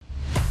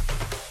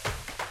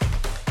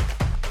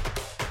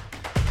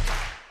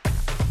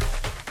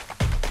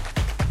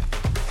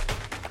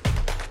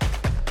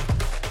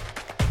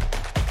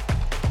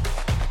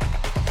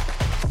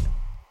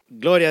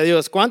Gloria a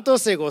Dios.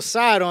 ¿Cuántos se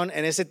gozaron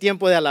en ese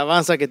tiempo de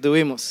alabanza que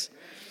tuvimos?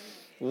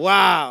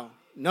 ¡Wow!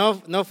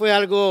 ¿No fue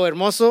algo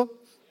hermoso?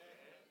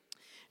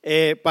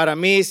 Para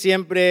mí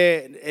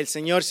siempre, el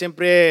Señor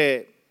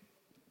siempre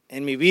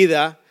en mi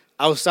vida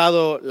ha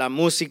usado la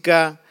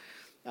música,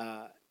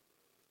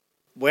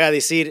 voy a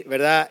decir,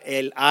 ¿verdad?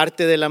 El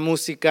arte de la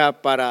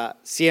música para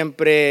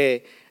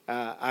siempre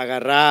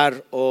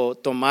agarrar o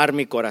tomar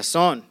mi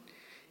corazón.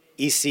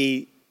 Y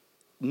si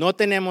no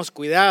tenemos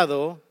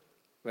cuidado,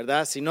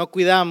 ¿verdad? Si no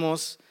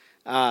cuidamos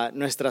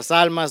nuestras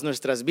almas,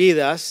 nuestras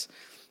vidas,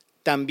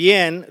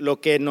 también lo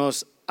que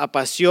nos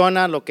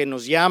apasiona, lo que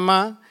nos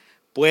llama,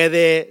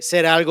 puede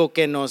ser algo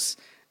que nos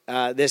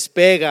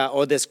despega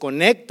o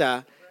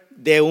desconecta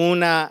de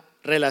una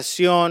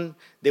relación,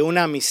 de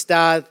una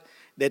amistad,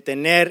 de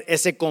tener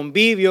ese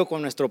convivio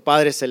con nuestro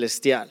Padre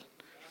Celestial.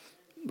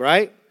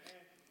 Right?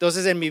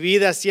 Entonces en mi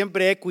vida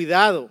siempre he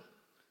cuidado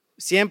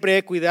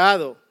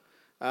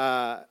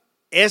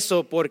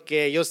eso,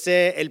 porque yo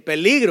sé el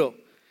peligro.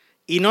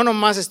 Y no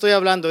nomás estoy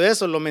hablando de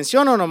eso, lo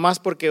menciono nomás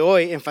porque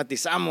hoy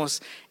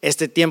enfatizamos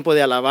este tiempo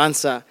de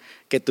alabanza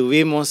que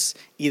tuvimos,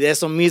 y de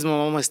eso mismo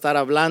vamos a estar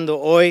hablando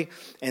hoy,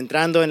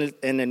 entrando en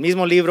el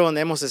mismo libro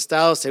donde hemos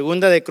estado,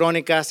 Segunda de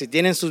Crónicas. Si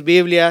tienen sus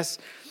Biblias,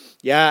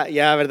 ya,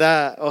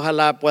 ¿verdad?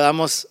 Ojalá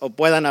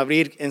puedan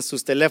abrir en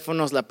sus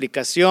teléfonos la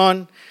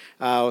aplicación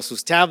o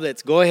sus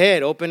tablets. Go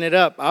ahead, open it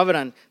up,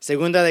 abran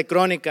Segunda de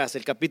Crónicas,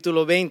 el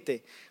capítulo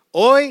 20.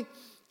 Hoy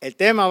el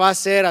tema va a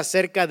ser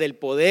acerca del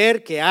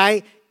poder que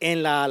hay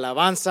en la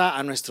alabanza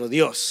a nuestro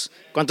Dios.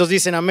 ¿Cuántos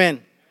dicen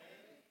amén?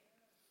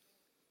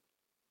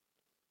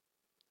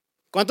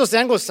 ¿Cuántos se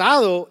han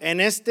gozado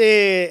en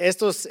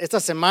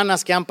estas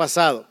semanas que han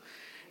pasado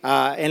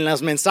en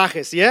los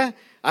mensajes? ¿Yeah?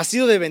 Ha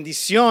sido de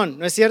bendición,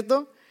 ¿no es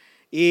cierto?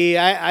 Y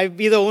ha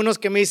habido unos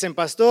que me dicen,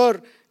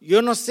 pastor,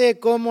 yo no sé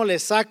cómo le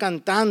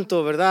sacan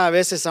tanto, ¿verdad? A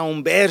veces a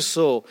un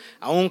verso,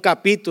 a un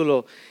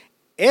capítulo.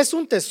 Es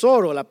un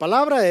tesoro, la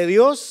palabra de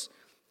Dios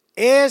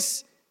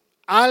es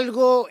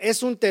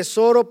un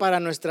tesoro para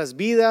nuestras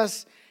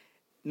vidas.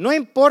 No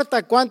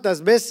importa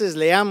cuántas veces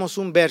leamos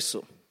un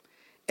verso,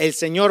 el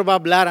Señor va a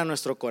hablar a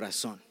nuestro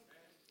corazón.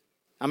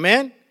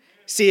 Amén.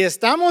 Si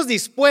estamos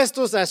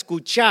dispuestos a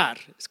escuchar,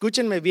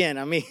 escúchenme bien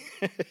a mí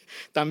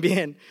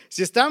también,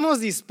 si estamos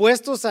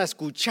dispuestos a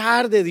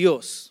escuchar de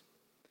Dios,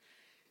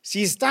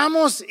 si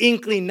estamos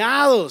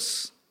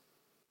inclinados,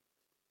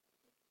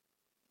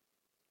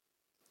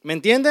 ¿me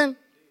entienden?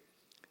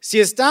 Si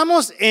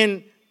estamos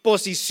en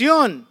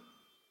posición,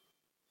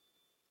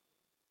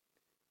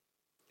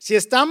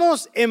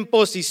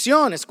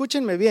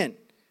 escúchenme bien,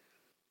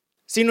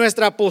 si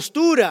nuestra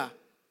postura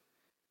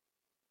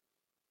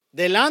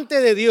delante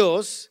de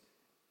Dios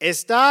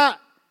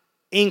está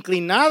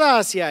inclinada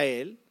hacia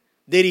Él,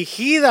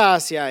 dirigida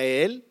hacia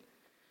Él,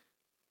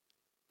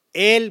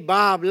 Él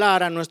va a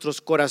hablar a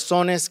nuestros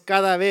corazones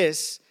cada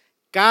vez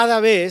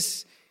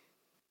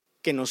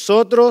que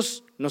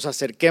nosotros nos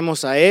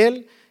acerquemos a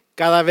Él,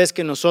 cada vez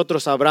que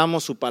nosotros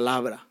abramos su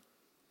palabra.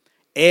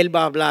 Él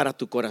va a hablar a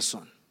tu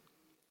corazón.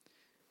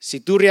 Si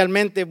tú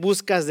realmente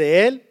buscas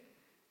de Él,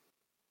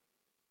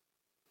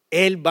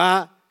 Él va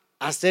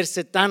a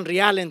hacerse tan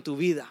real en tu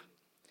vida.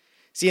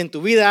 Si en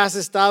tu vida has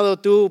estado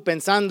tú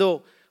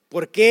pensando,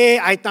 ¿por qué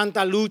hay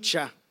tanta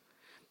lucha?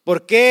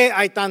 ¿Por qué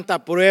hay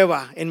tanta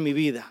prueba en mi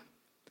vida?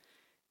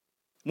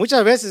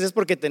 Muchas veces es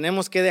porque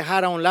tenemos que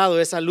dejar a un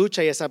lado esa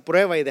lucha y esa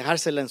prueba y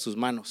dejársela en sus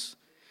manos.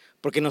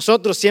 Porque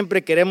nosotros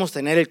siempre queremos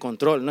tener el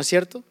control, ¿no es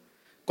cierto?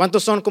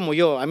 ¿Cuántos son como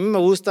yo? A mí me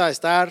gusta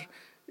estar,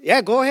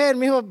 go ahead,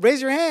 mijo,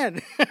 raise your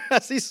hand.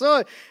 Así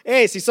soy.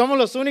 Hey, si somos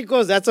los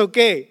únicos, that's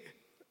okay.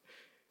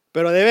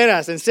 Pero de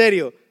veras, en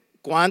serio,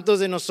 ¿cuántos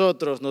de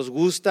nosotros nos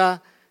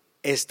gusta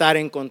estar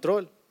en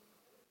control?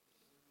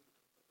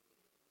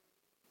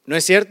 ¿No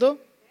es cierto?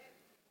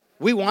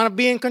 We want to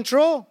be in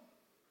control.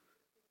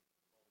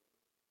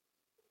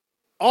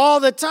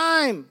 All the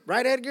time,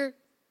 right, Edgar?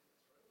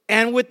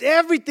 And with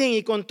everything,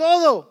 y con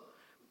todo.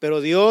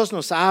 Pero Dios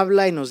nos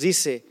habla y nos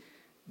dice,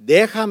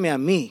 déjame a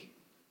mí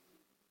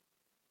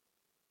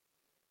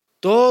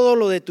todo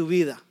lo de tu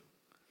vida,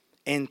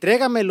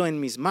 entrégamelo en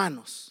mis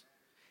manos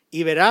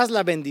y verás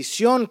la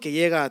bendición que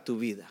llega a tu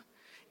vida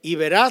y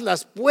verás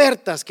las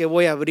puertas que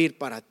voy a abrir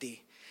para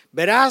ti,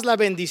 verás la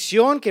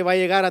bendición que va a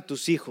llegar a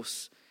tus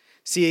hijos.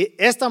 Si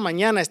esta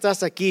mañana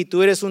estás aquí,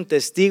 tú eres un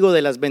testigo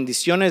de las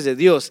bendiciones de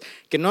Dios,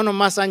 que no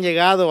nomás han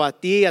llegado a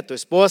ti, a tu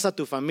esposa, a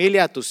tu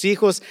familia, a tus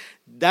hijos.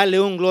 Dale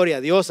un gloria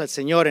a Dios al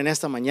Señor en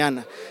esta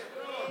mañana.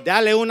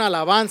 Dale una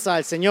alabanza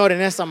al Señor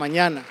en esta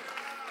mañana.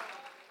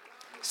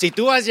 Si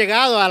tú has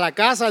llegado a la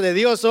casa de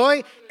Dios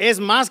hoy, es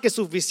más que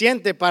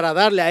suficiente para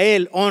darle a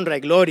Él honra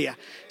y gloria.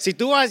 Si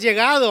tú has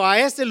llegado a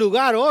este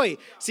lugar hoy,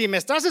 si me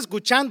estás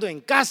escuchando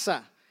en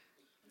casa,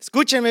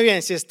 escúchenme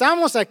bien, si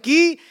estamos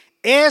aquí,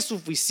 es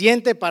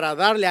suficiente para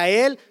darle a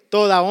Él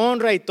toda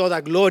honra y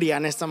toda gloria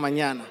en esta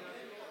mañana.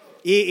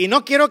 Y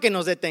no quiero que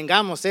nos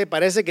detengamos,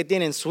 parece que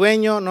tienen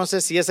sueño, no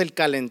sé si es el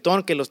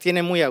calentón que los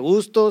tiene muy a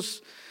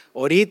gustos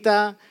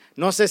ahorita,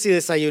 no sé si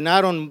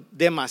desayunaron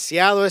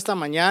demasiado esta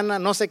mañana,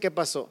 no sé qué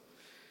pasó.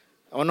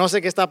 o no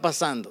sé qué está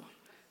pasando.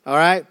 All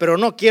right? Pero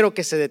no quiero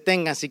que se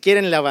detengan. Si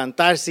quieren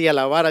levantarse y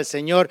alabar al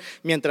Señor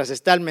mientras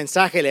está el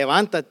mensaje,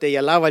 levántate y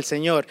alaba al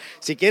Señor.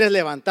 Si quieres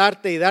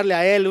levantarte y darle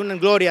a Él una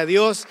gloria a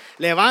Dios,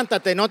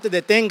 levántate, no te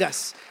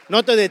detengas,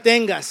 no te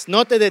detengas,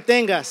 no te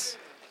detengas.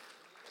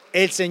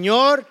 El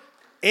Señor,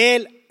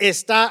 Él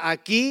está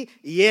aquí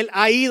y Él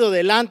ha ido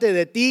delante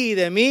de ti y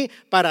de mí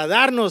para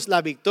darnos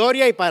la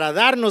victoria y para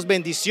darnos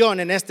bendición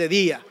en este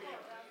día.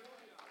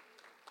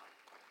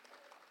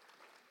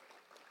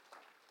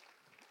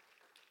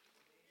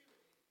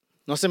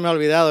 No se me ha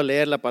olvidado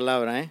leer la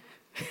palabra,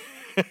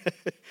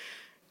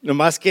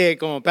 Nomás que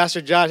como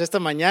Pastor Josh esta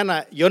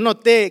mañana, yo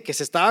noté que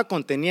se estaba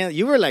conteniendo.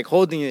 You were like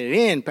holding it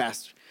in,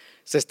 Pastor.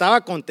 Se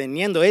estaba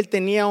conteniendo. Él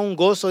tenía un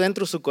gozo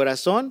dentro de su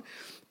corazón,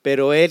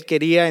 pero él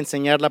quería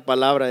enseñar la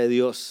palabra de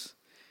Dios.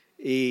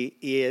 Y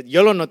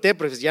yo lo noté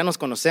porque ya nos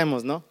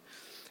conocemos, ¿no?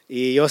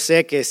 Y yo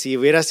sé que si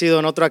hubiera sido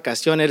en otra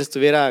ocasión, él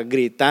estuviera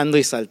gritando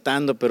y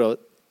saltando, pero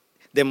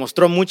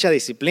demostró mucha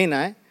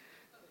disciplina,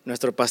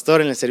 Nuestro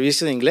pastor en el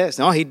servicio de inglés.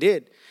 No, he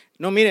did.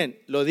 No, miren,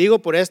 lo digo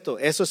por esto.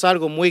 Eso es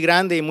algo muy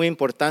grande y muy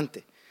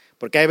importante.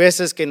 Porque hay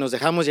veces que nos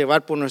dejamos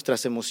llevar por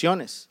nuestras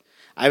emociones.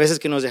 Hay veces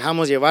que nos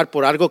dejamos llevar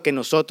por algo que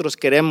nosotros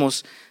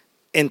queremos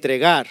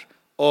entregar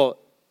o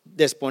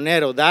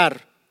disponer o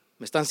dar.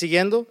 ¿Me están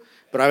siguiendo?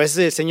 Pero a veces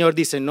el Señor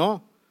dice,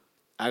 no,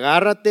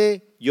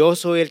 agárrate, yo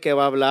soy el que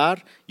va a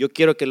hablar, yo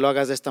quiero que lo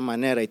hagas de esta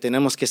manera y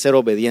tenemos que ser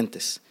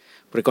obedientes.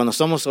 Porque cuando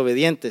somos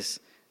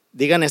obedientes,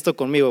 digan esto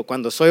conmigo,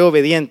 cuando soy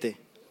obediente,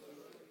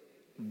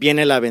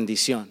 viene la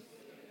bendición.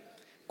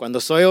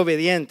 Cuando soy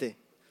obediente,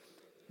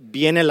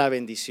 viene la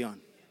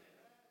bendición.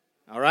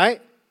 All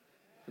right?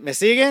 ¿Me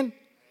siguen?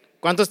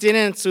 ¿Cuántos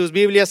tienen sus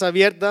Biblias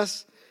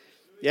abiertas?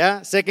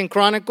 ¿Ya? Second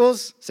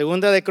Chronicles,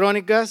 Segunda de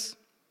Crónicas.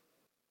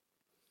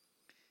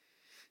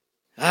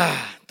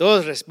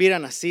 Todos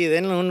respiran así,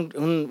 denle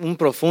un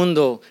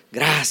profundo,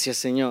 gracias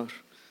Señor.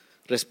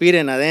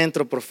 Respiren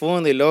adentro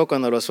profundo y luego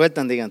cuando lo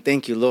sueltan digan,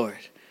 thank you Lord,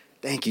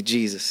 thank you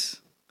Jesus.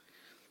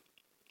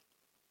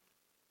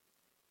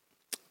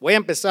 Voy a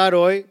empezar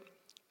hoy,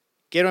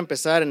 quiero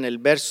empezar en el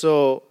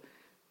verso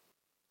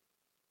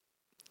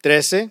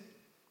 13.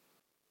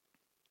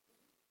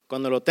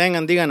 Cuando lo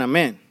tengan, digan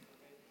amén.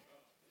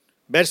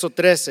 Verso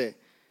 13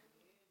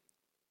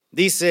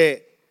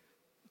 dice,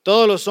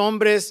 todos los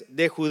hombres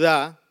de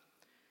Judá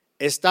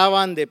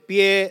estaban de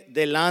pie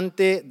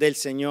delante del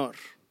Señor.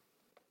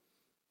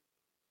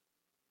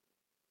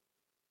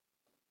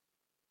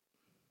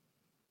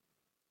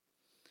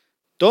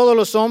 Todos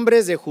los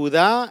hombres de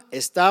Judá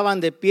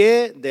estaban de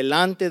pie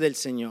delante del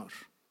Señor,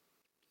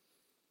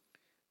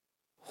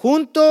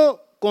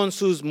 junto con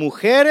sus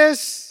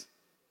mujeres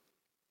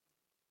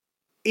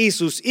y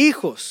sus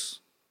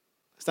hijos.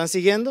 ¿Están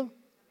siguiendo?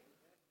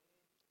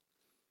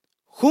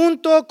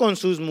 Junto con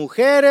sus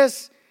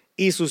mujeres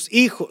y sus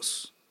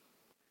hijos.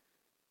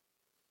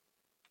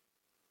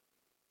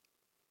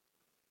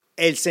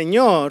 El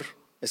Señor,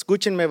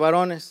 escúchenme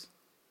varones,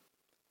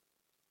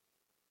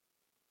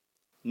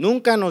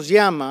 nunca nos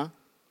llama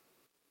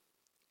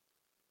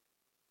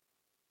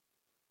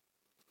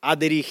a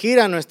dirigir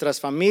a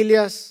nuestras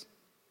familias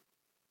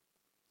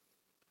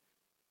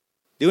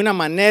de una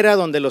manera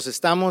donde los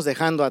estamos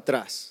dejando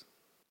atrás.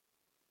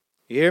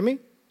 You hear me?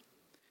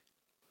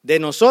 De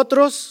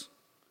nosotros,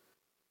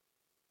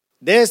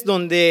 desde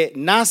donde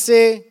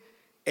nace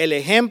el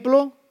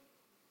ejemplo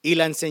y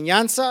la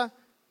enseñanza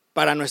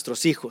para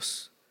nuestros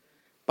hijos,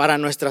 para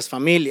nuestras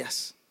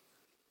familias.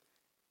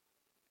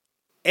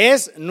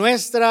 Es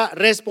nuestra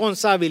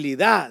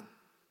responsabilidad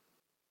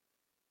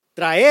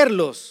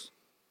traerlos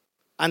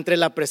ante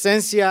la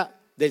presencia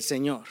del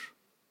Señor.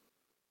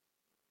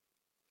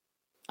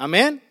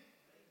 Amén.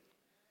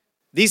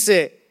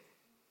 Dice,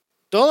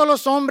 todos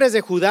los hombres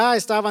de Judá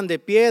estaban de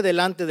pie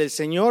delante del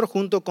Señor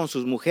junto con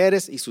sus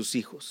mujeres y sus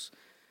hijos.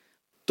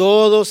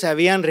 Todos se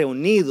habían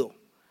reunido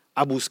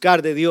a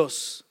buscar de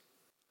Dios.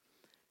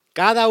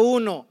 Cada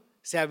uno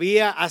se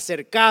había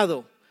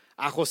acercado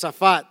a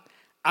Josafat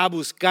a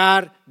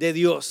buscar de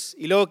Dios.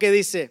 Y luego ¿qué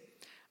dice?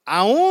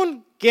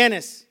 Aún,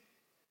 ¿quiénes?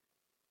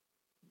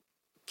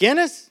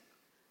 ¿Quiénes?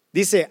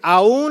 Dice,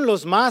 aún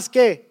los más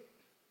 ¿qué?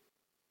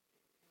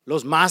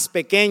 Los más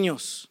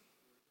pequeños.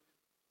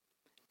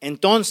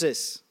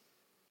 Entonces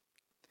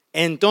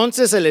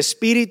el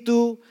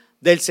Espíritu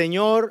del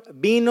Señor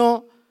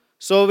vino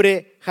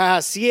sobre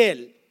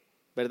Jahaziel,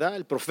 ¿verdad?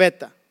 El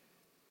profeta,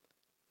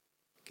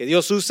 que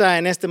Dios usa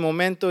en este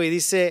momento y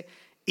dice,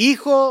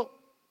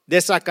 hijo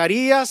de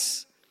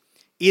Zacarías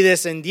y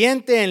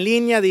descendiente en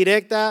línea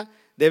directa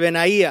de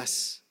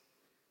Benaías,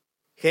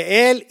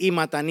 Jeiel y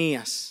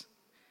Matanías.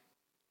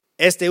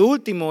 Este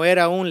último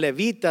era un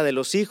levita de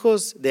los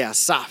hijos de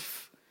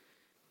Asaf,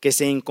 que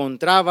se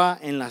encontraba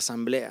en la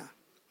asamblea.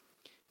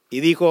 Y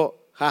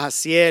dijo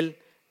Jahaziel,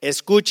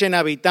 escuchen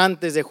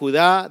habitantes de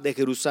Judá, de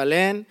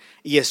Jerusalén,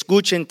 y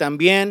escuchen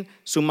también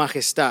su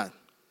majestad.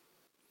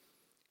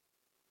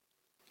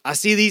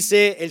 Así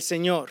dice el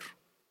Señor.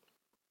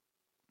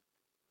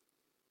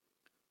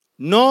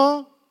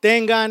 No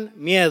tengan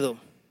miedo.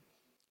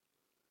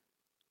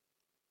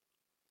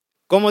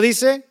 ¿Cómo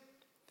dice?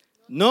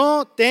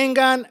 No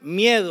tengan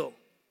miedo,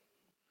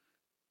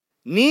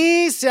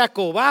 ni se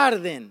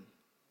acobarden.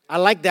 I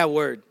like that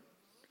word.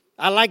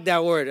 I like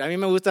that word. A mí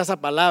me gusta esa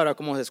palabra,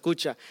 como se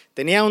escucha.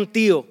 Tenía un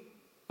tío,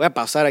 voy a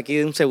pasar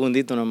aquí un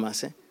segundito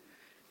nomás.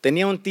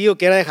 Tenía un tío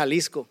que era de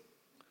Jalisco.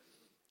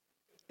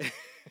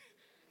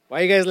 Why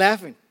are you guys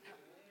laughing?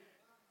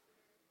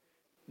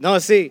 No,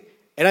 sí,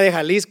 era de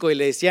Jalisco y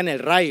le decían el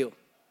rayo.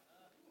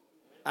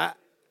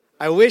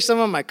 I wish some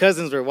of my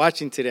cousins were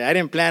watching today. I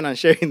didn't plan on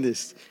sharing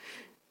this.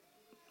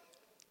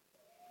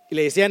 Y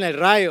le decían el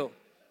rayo,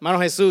 hermano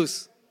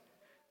Jesús.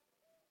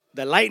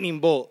 The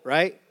lightning bolt,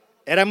 right?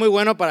 Era muy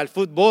bueno para el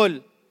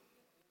fútbol.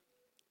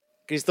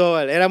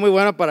 Cristóbal, era muy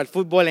bueno para el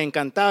fútbol, le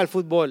encantaba el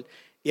fútbol.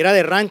 Y era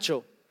de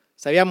rancho,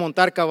 sabía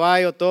montar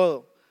caballo,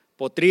 todo.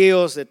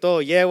 Potrillos, de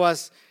todo,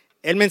 yeguas.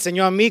 Él me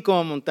enseñó a mí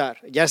cómo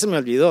montar. Ya se me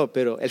olvidó,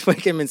 pero él fue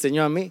el que me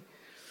enseñó a mí.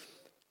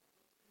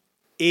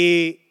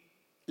 Y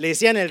le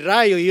decían el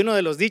rayo, y uno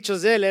de los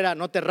dichos de él era: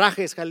 no te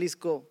rajes,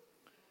 Jalisco.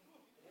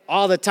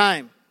 All the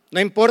time. No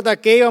importa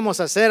qué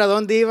íbamos a hacer, a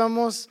dónde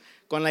íbamos,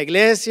 con la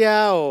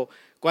iglesia o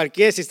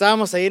cualquier, si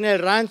estábamos ahí en el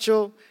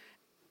rancho.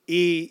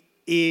 Y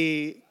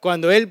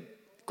cuando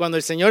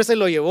el Señor se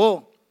lo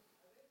llevó,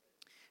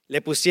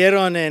 le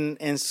pusieron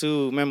en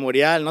su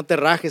memorial: no te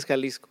rajes,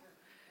 Jalisco.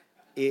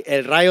 Y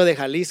el rayo de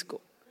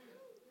Jalisco.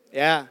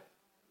 Yeah.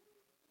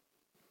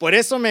 Por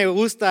eso me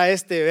gusta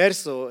este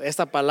verso,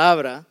 esta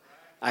palabra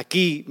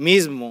aquí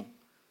mismo,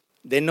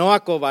 de no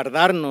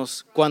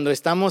acobardarnos cuando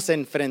estamos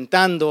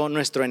enfrentando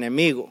nuestro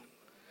enemigo.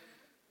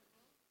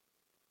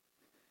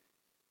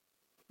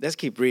 Let's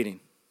keep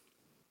reading.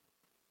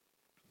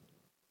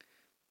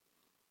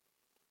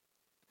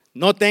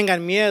 No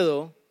tengan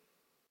miedo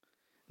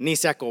ni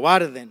se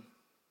acobarden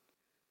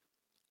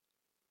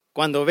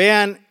cuando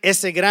vean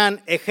ese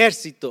gran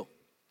ejército,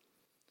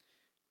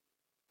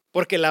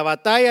 porque la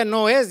batalla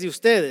no es de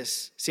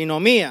ustedes, sino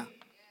mía.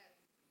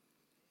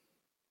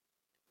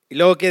 Y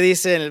luego que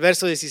dice en el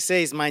verso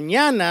 16: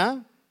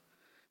 mañana,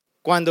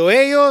 cuando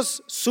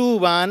ellos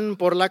suban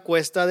por la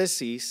cuesta de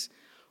Cis,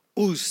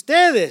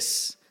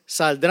 ustedes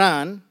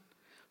saldrán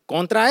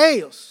contra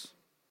ellos.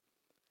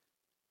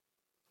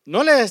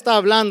 No le está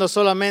hablando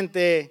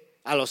solamente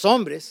a los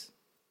hombres,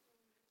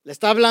 le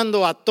está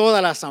hablando a toda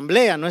la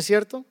asamblea, ¿no es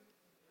cierto?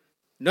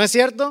 ¿No es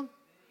cierto?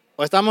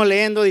 ¿O estamos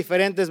leyendo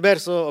diferentes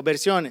versos o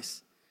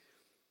versiones?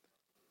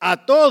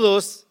 A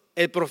todos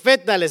el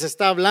profeta les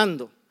está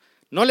hablando.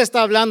 No le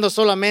está hablando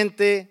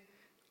solamente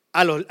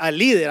al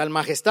líder, al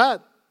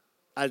majestad,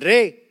 al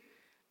rey.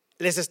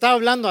 Les está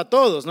hablando a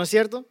todos, ¿no es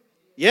cierto?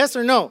 Yes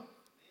or no?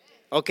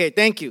 Okay,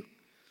 thank you.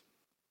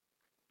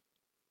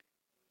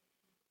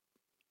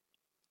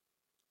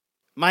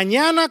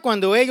 Mañana,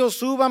 cuando ellos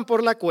suban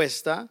por la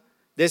cuesta,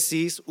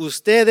 decís,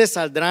 ustedes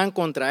saldrán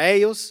contra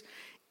ellos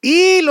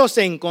y los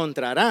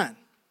encontrarán.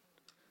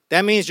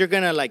 That means you're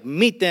going to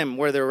meet them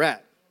where they're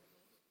at.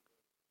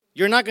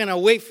 You're not going to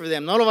wait for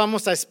them. No lo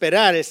vamos a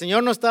esperar. El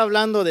Señor no está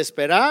hablando de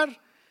esperar.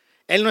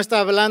 Él no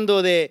está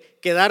hablando de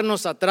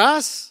quedarnos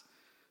atrás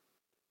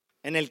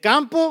en el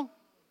campo.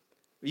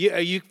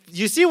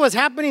 You see what's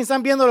happening?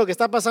 ¿Están viendo lo que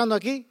está pasando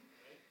aquí?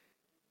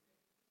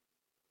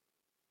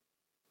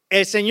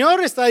 El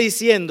Señor está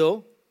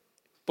diciendo,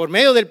 por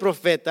medio del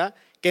profeta,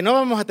 que no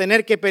vamos a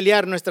tener que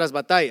pelear nuestras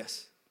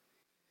batallas.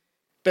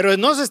 Pero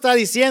no se está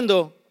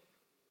diciendo,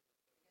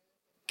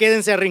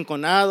 quédense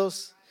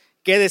arrinconados,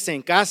 quédense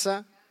en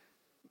casa.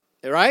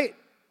 Right?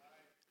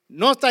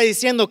 No está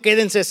diciendo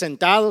quédense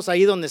sentados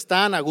ahí donde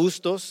están a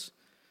gustos.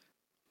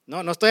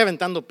 No estoy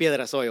aventando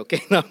piedras hoy, ¿ok?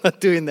 No, I'm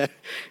not doing that.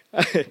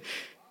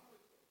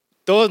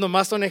 Todos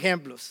nomás son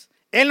ejemplos.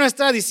 Él no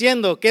está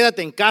diciendo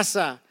quédate en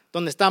casa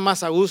donde está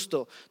más a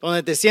gusto,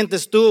 donde te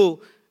sientes tú,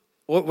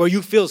 where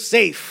you feel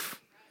safe,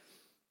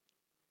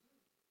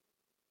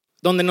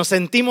 donde nos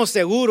sentimos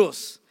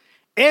seguros.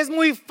 Es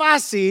muy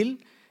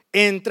fácil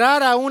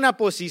entrar a una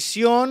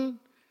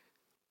posición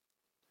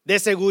de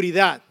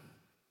seguridad.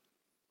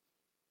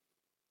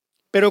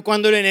 Pero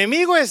cuando el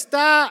enemigo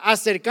está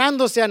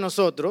acercándose a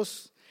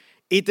nosotros,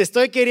 y te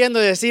estoy queriendo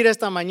decir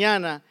esta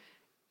mañana,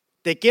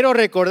 te quiero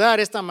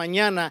recordar esta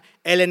mañana,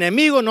 el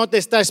enemigo no te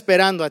está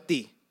esperando a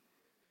ti.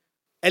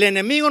 El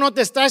enemigo no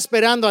te está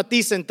esperando a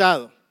ti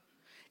sentado.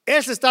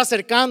 Él se está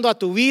acercando a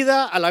tu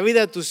vida, a la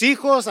vida de tus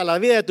hijos, a la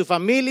vida de tu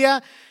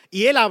familia,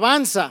 y él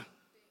avanza.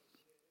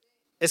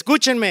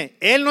 Escúchenme,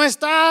 él no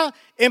está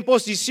en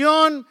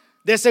posición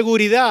de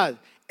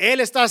seguridad. Él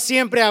está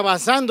siempre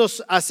avanzando,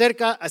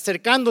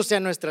 acercándose a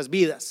nuestras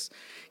vidas,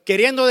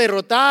 queriendo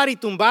derrotar y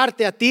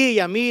tumbarte a ti y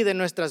a mí de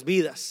nuestras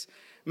vidas.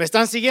 ¿Me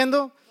están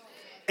siguiendo?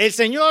 El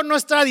Señor no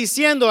está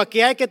diciendo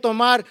que hay que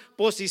tomar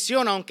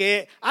posición,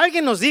 aunque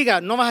alguien nos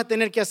diga, no vas a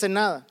tener que hacer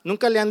nada.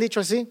 ¿Nunca le han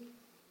dicho así?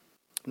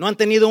 ¿No han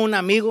tenido un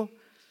amigo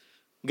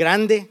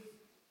grande,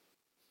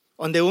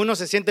 donde uno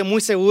se siente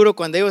muy seguro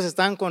cuando ellos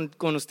están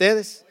con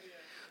ustedes?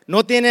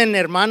 ¿No tienen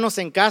hermanos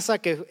en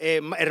casa,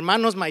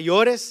 hermanos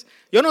mayores?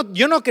 Yo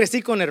no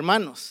crecí con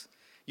hermanos.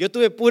 Yo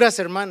tuve puras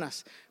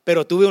hermanas,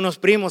 pero tuve unos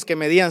primos que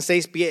medían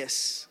 6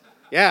 pies.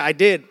 Yeah, I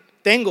did.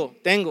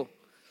 Tengo.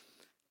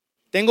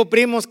 Tengo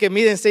primos que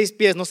miden 6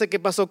 pies. No sé qué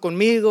pasó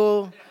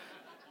conmigo.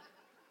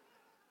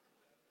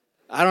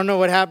 I don't know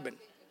what happened.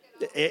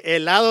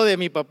 El lado de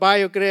mi papá,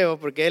 yo creo,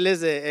 porque él es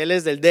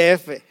del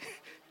DF.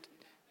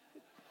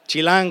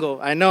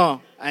 Chilango, I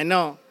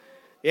know.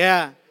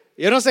 Yeah.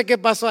 Yo no sé qué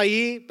pasó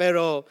ahí,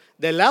 pero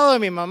del lado de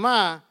mi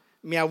mamá,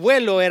 mi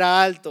abuelo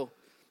era alto.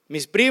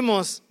 Mis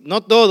primos,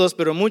 no todos,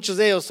 pero muchos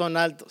de ellos son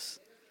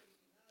altos.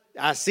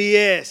 Así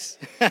es.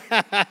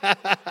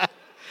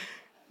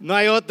 No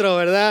hay otro,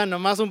 ¿verdad?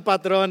 Nomás un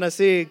patrón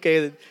así que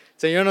el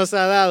Señor nos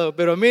ha dado.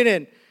 Pero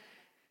miren,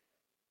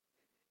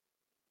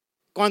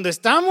 cuando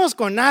estamos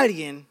con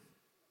alguien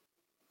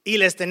y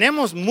les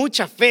tenemos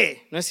mucha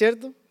fe, ¿no es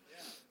cierto?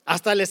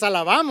 Hasta les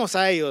alabamos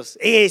a ellos.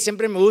 Hey,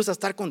 siempre me gusta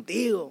estar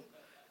contigo.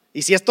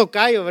 Y si es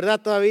tocayo,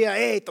 ¿verdad? Todavía,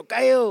 hey,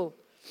 tocayo.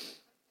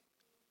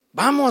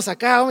 Vamos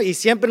acá y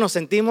siempre nos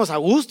sentimos a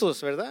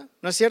gustos, ¿verdad?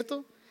 ¿No es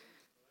cierto?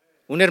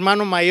 Un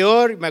hermano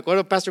mayor, me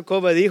acuerdo Pastor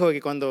Cova dijo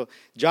que cuando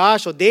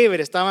Josh o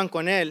David estaban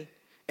con él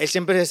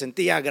siempre se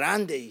sentía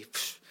grande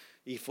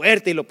y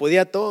fuerte y lo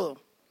podía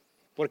todo.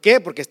 ¿Por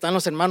qué? Porque están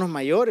los hermanos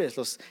mayores,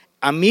 los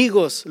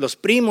amigos, los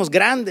primos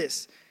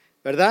grandes,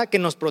 ¿verdad? Que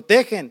nos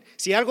protegen.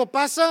 Si algo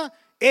pasa,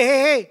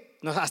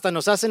 hasta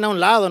nos hacen a un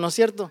lado, ¿no es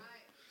cierto?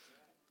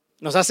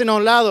 Nos hacen a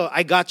un lado,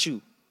 I got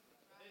you.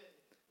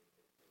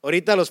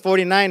 Ahorita los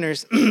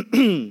 49ers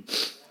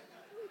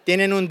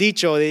tienen un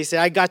dicho, dice,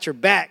 I got your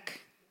back.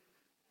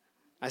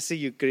 I see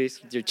you,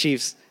 Chris, with your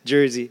Chiefs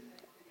jersey.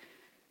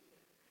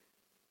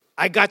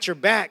 I got your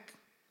back.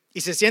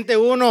 Y se siente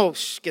uno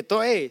que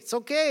todo, it's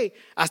okay.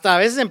 Hasta a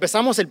veces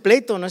empezamos el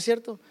pleito, ¿no es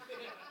cierto?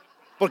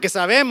 Porque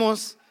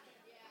sabemos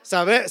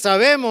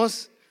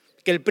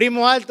que el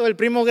primo alto, el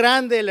primo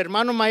grande, el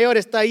hermano mayor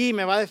está ahí y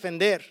me va a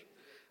defender.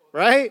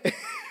 Right?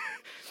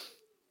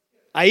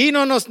 Ahí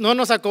no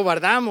nos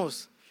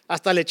acobardamos.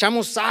 Hasta le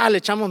echamos sal, le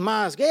echamos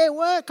más. Hey,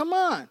 what? Come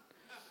on.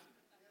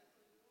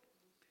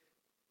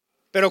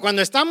 Pero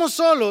cuando estamos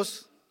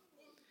solos,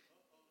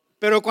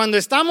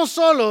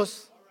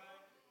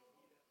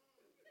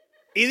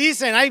 y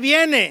dicen, ahí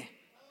viene,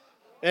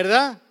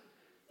 ¿verdad?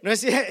 No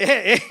es,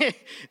 se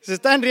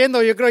están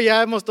riendo, yo creo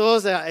ya hemos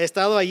todos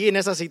estado allí en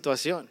esa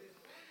situación.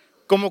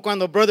 Como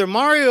cuando Brother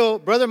Mario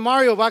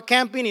va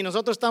camping y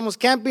nosotros estamos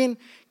camping,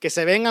 que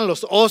se vengan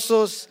los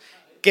osos,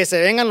 que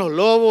se vengan los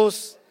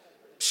lobos.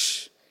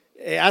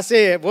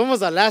 When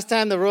was the last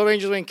time the Road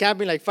Rangers went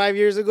camping? Like 5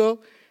 years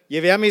ago.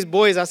 Llevé a mis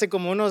boys hace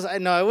como no,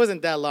 it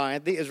wasn't that long. I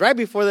think it's right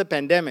before the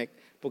pandemic.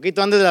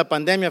 Poquito antes de la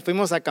pandemia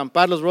fuimos a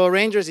acampar los Road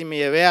Rangers y me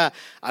llevé a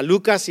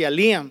Lucas y a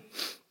Liam.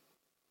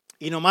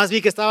 Y nomás vi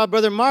que estaba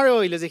Brother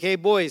Mario y les dije, hey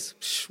boys,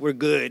 we're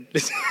good.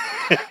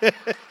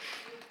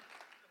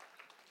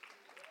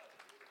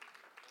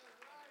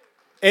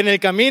 En el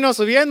camino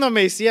subiendo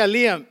me decía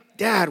Liam,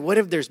 Dad, what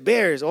if there's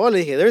bears? Oh,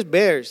 le dije, there's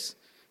bears,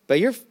 but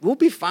we'll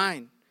be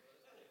fine.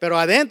 Pero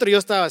adentro yo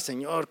estaba,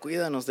 Señor,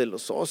 cuídanos de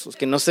los osos,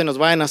 que no se nos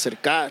vayan a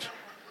acercar.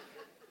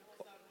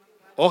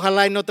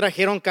 Ojalá y no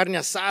trajeron carne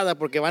asada,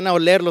 porque van a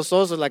oler los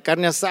osos la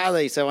carne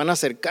asada y se van a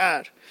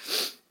acercar.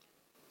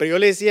 Pero yo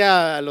le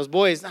decía a los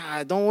boys,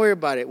 don't worry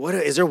about it. What,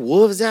 is there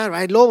wolves there?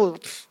 Right, lobos?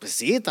 Pues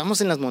sí,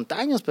 estamos en las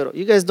montañas, pero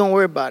you guys don't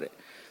worry about it.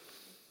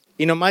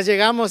 Y nomás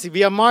llegamos y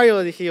vi a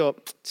Mario y dije yo,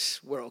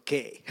 we're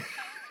okay.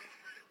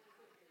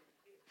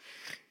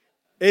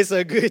 It's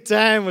a good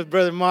time with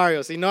Brother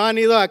Mario. Si no han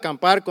ido a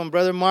acampar con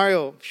Brother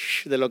Mario,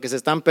 de lo que se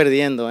están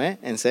perdiendo,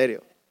 en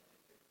serio.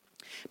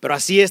 Pero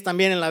así es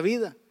también en la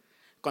vida.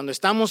 Cuando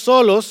estamos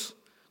solos,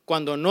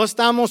 cuando no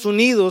estamos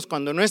unidos,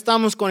 cuando no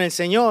estamos con el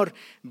Señor,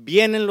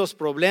 vienen los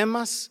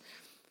problemas,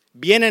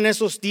 vienen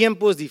esos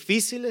tiempos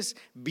difíciles,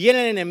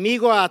 viene el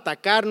enemigo a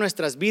atacar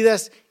nuestras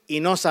vidas y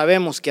no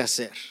sabemos qué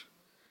hacer.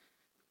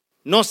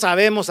 No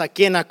sabemos a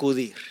quién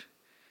acudir.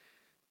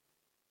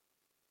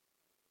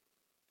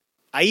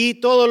 Ahí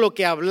todo lo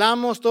que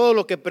hablamos, todo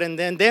lo que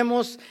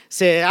pretendemos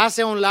se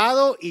hace a un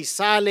lado y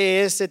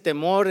sale ese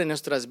temor en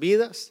nuestras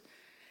vidas.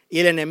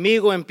 Y el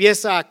enemigo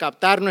empieza a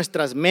captar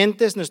nuestras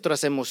mentes,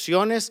 nuestras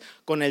emociones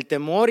con el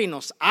temor y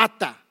nos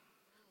ata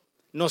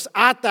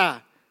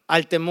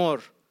al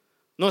temor,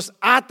 nos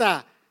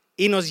ata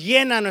y nos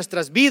llena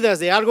nuestras vidas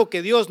de algo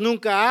que Dios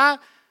nunca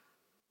ha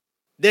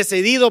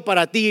decidido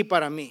para ti y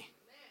para mí.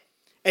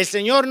 El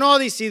Señor no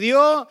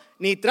decidió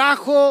ni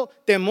trajo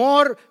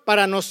temor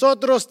para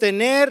nosotros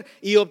tener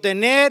y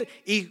obtener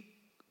y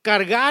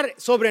cargar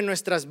sobre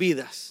nuestras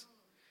vidas.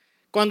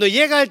 Cuando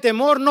llega el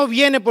temor no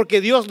viene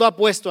porque Dios lo ha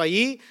puesto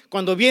allí.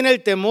 Cuando viene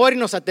el temor y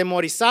nos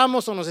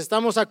atemorizamos o nos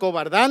estamos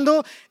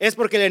acobardando, es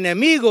porque el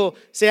enemigo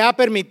se ha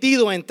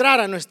permitido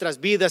entrar a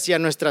nuestras vidas y a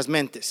nuestras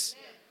mentes.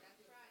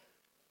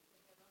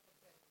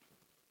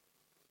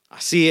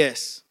 Así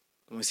es,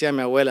 como decía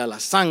mi abuela, la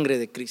sangre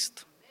de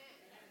Cristo.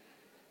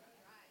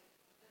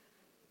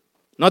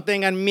 No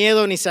tengan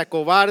miedo ni se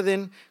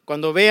acobarden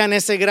cuando vean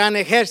ese gran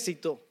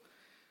ejército.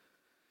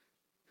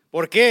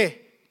 ¿Por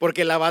qué?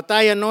 Porque la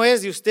batalla no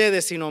es de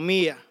ustedes sino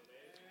mía.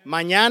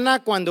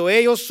 Mañana cuando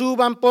ellos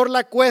suban por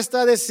la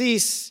cuesta de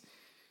Cis,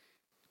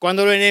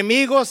 cuando el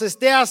enemigo se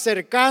esté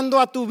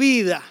acercando a tu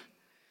vida,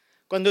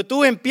 Cuando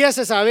tú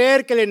empieces a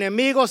ver que el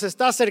enemigo se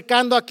está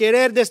acercando a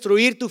querer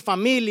destruir tu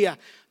familia,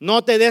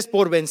 no te des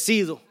por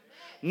vencido.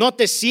 No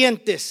te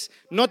sientes,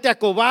 no te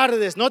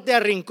acobardes, no te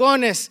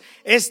arrincones.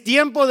 Es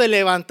tiempo de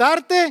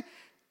levantarte,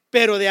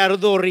 pero de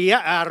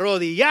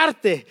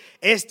arrodillarte.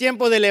 Es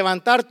tiempo de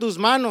levantar tus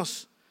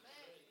manos.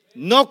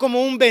 No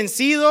como un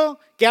vencido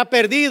que ha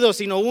perdido,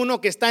 sino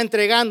uno que está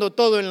entregando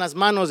todo en las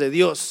manos de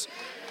Dios.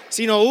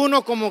 Sino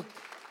uno como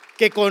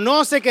que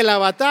conoce que la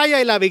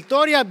batalla y la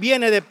victoria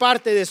viene de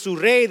parte de su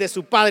Rey, de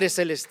su Padre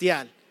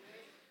Celestial.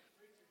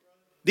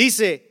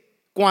 Dice,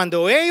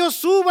 cuando ellos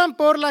suban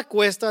por la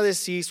cuesta de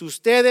Cis,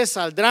 ustedes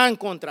saldrán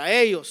contra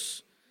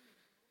ellos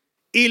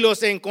y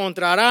los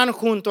encontrarán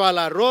junto al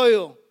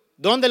arroyo.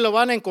 ¿Dónde lo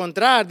van a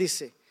encontrar?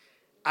 Dice,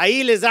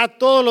 ahí les da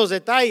todos los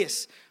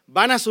detalles.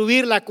 Van a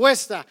subir la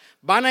cuesta,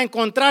 van a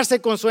encontrarse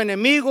con su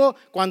enemigo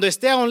cuando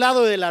esté a un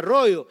lado del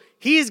arroyo.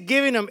 He's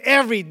giving them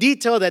every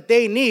detail that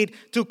they need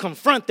to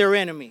confront their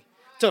enemy,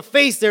 to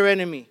face their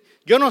enemy.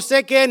 Yo no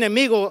sé qué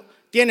enemigo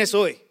tienes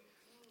hoy.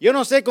 Yo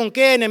no sé con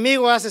qué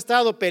enemigo has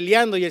estado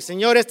peleando y el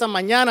Señor esta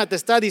mañana te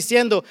está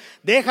diciendo,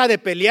 deja de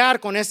pelear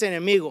con ese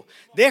enemigo,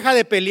 deja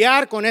de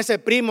pelear con ese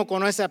primo,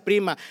 con esa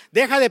prima,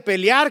 deja de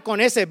pelear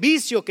con ese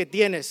vicio que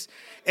tienes.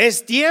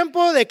 Es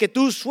tiempo de que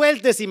tú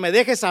sueltes y me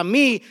dejes a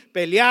mí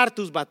pelear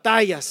tus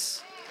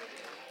batallas.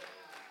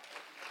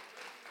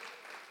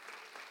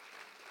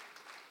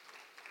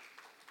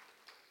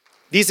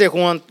 Dice,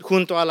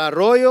 junto al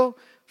arroyo,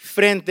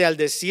 frente al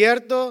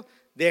desierto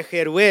de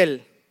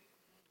Jeruel.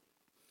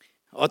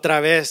 Otra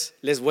vez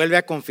les vuelve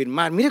a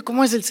confirmar. Mire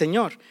cómo es el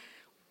Señor.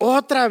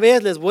 Otra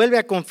vez les vuelve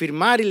a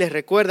confirmar y les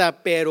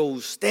recuerda, pero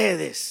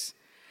ustedes,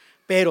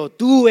 pero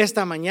tú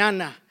esta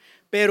mañana,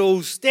 pero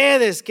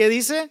ustedes, ¿qué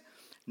dice?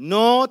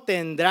 No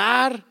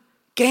tendrán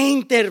que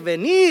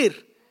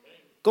intervenir.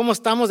 ¿Cómo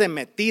estamos de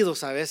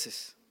metidos a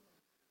veces?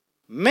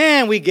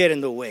 Man, we get in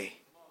the way.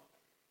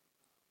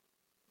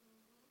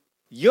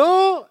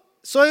 Yo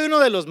soy uno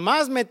de los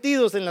más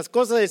metidos en las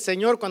cosas del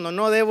Señor cuando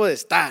no debo de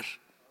estar.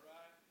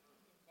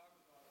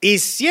 Y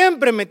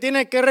siempre me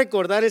tiene que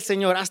recordar el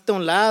Señor, hazte a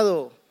un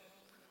lado.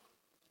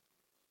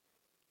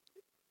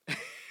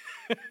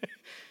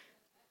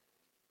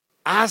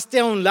 Hazte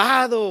a un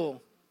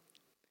lado.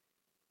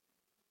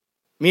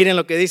 Miren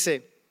lo que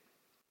dice.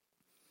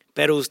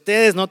 Pero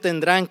ustedes no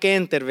tendrán que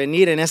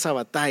intervenir en esa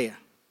batalla.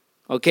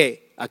 Ok,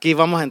 aquí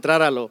vamos a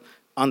entrar a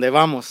donde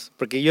vamos.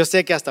 Porque yo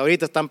sé que hasta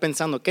ahorita están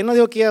pensando, ¿qué no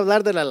digo que iba a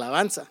hablar de la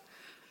alabanza?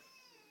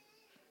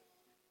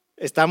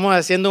 Estamos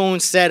haciendo un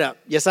setup.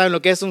 ¿Ya saben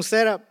lo que es un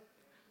setup?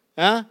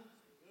 ¿Ah?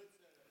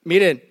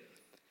 Miren,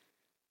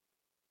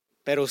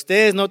 pero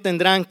ustedes no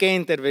tendrán que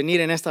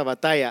intervenir en esta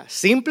batalla.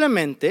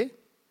 Simplemente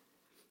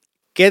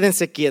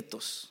quédense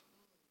quietos.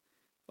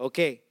 Ok,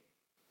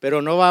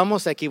 pero no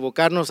vamos a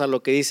equivocarnos a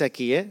lo que dice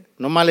aquí,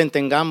 No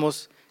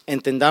malentendamos,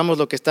 entendamos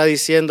lo que está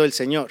diciendo el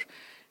Señor.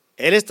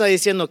 Él está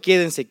diciendo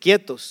quédense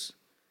quietos,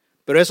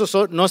 pero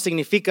eso no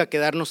significa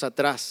quedarnos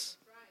atrás.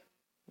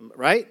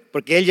 Right?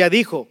 Porque Él ya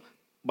dijo,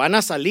 van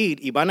a salir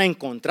y van a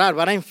encontrar,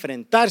 van a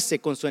enfrentarse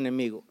con su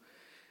enemigo.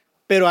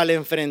 Pero al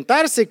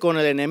enfrentarse con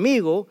el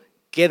enemigo,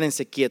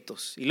 quédense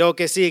quietos. Y luego,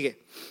 ¿qué sigue?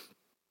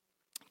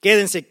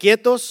 Quédense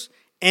quietos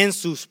en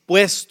sus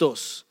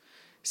puestos.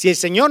 Si el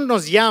Señor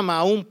nos llama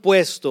a un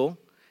puesto,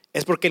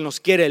 es porque nos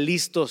quiere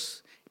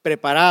listos,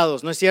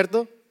 preparados, ¿no es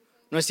cierto?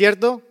 ¿No es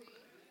cierto?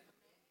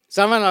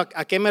 ¿Saben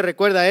a qué me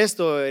recuerda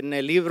esto? En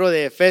el libro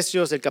de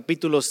Efesios, el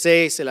capítulo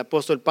 6, el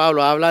apóstol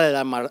Pablo habla de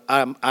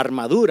la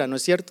armadura, ¿no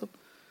es cierto?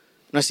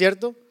 ¿No es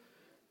cierto?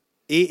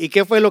 ¿Y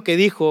qué fue lo que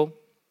dijo?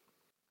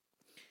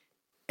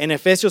 En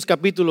Efesios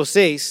capítulo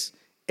 6,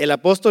 el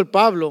apóstol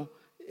Pablo,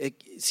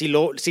 si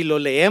lo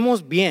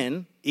leemos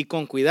bien y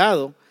con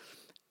cuidado,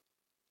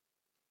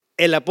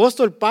 el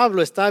apóstol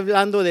Pablo está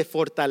hablando de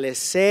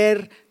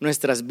fortalecer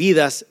nuestras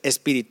vidas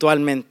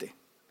espiritualmente.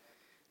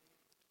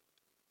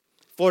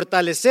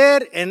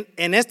 Fortalecer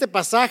en este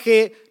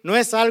pasaje no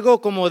es algo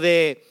como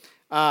de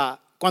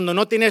cuando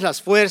no tienes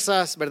las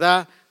fuerzas,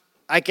 ¿verdad?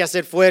 Hay que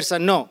hacer fuerza.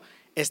 No,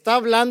 está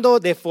hablando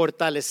de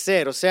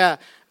fortalecer, o sea,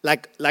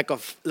 like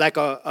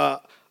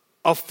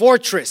a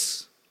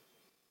fortress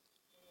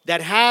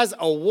that has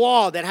a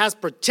wall, that has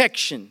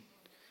protection.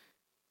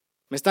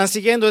 ¿Me están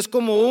siguiendo? Es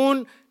como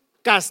un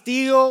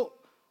castillo,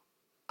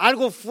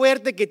 algo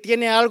fuerte que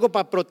tiene algo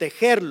para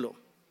protegerlo.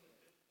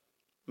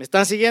 ¿Me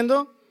están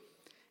siguiendo?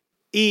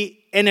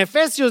 Y en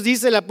Efesios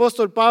dice el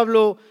apóstol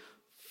Pablo,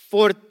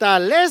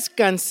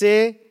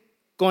 fortalezcanse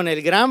con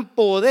el gran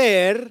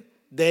poder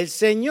del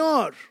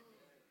Señor.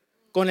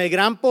 Con el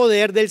gran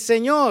poder del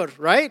Señor,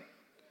 right?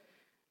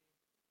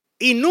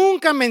 Y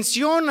nunca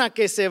menciona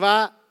que se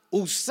va a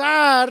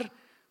usar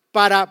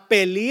para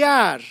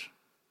pelear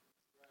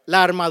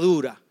la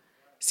armadura,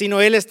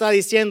 sino él está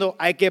diciendo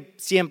hay que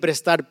siempre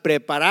estar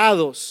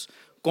preparados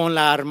con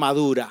la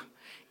armadura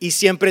y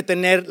siempre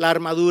tener la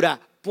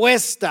armadura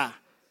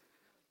puesta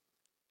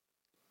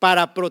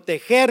para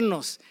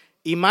protegernos.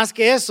 Y más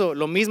que eso,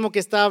 lo mismo que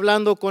está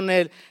hablando con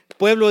el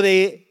pueblo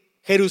de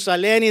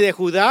Jerusalén y de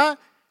Judá,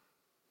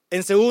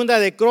 en Segunda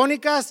de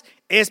Crónicas,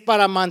 es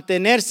para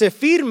mantenerse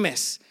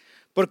firmes,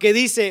 porque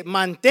dice,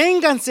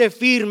 manténganse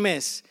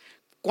firmes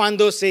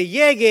cuando se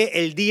llegue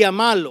el día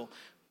malo.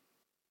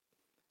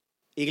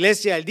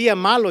 Iglesia, el día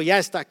malo ya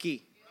está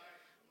aquí.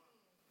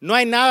 No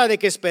hay nada de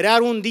que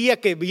esperar un día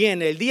que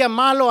viene. El día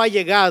malo ha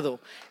llegado.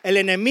 El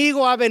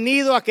enemigo ha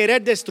venido a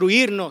querer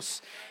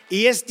destruirnos.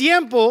 Y es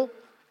tiempo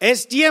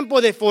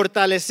de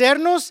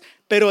fortalecernos,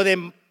 pero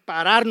de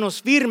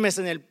pararnos firmes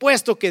en el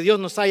puesto que Dios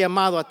nos ha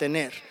llamado a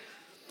tener.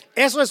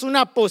 Eso es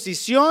una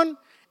posición,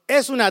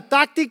 es una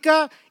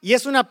táctica y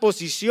es una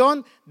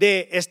posición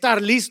de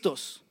estar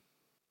listos.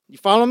 You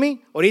follow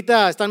me?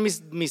 Ahorita están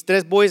mis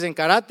 3 boys en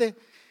karate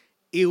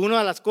y una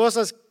de las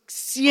cosas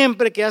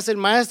siempre que hace el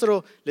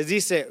maestro les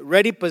dice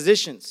ready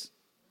positions.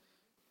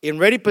 Y en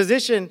ready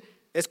position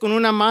es con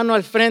una mano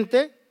al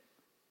frente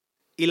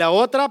y la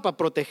otra para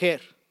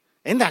proteger.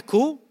 ¿Isn't that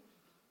cool?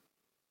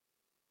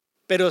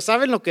 Pero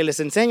 ¿saben lo que les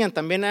enseñan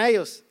también a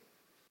ellos?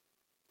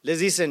 Les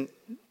dicen,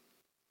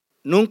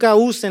 nunca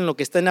usen lo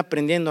que están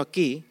aprendiendo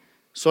aquí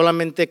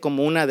solamente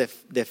como una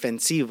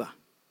defensiva,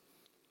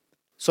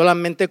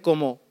 solamente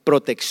como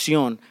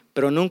protección,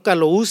 pero nunca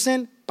lo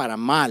usen para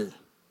mal.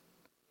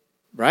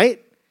 Right?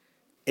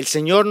 El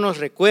Señor nos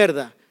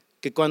recuerda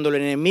que cuando el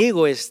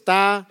enemigo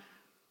está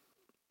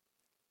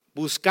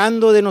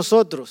buscando de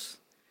nosotros,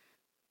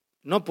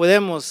 no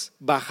podemos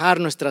bajar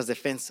nuestras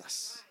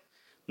defensas.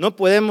 No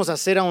podemos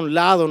hacer a un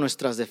lado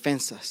nuestras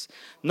defensas.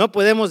 No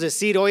podemos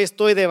decir, hoy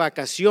estoy de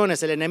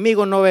vacaciones, el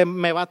enemigo no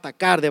me va a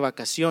atacar de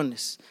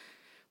vacaciones.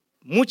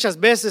 Muchas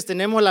veces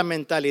tenemos la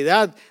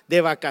mentalidad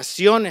de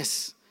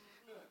vacaciones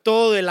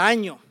todo el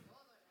año,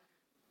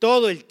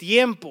 todo el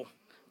tiempo,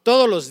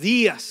 todos los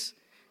días.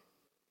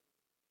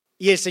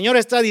 Y el Señor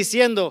está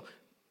diciendo,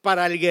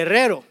 para el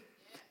guerrero,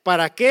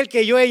 para aquel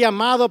que yo he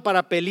llamado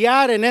para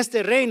pelear en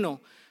este reino,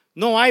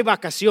 no hay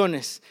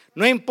vacaciones.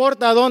 No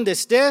importa dónde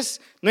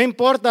estés, no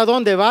importa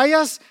dónde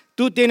vayas,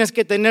 tú tienes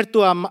que tener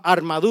tu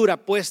armadura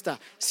puesta.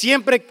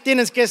 Siempre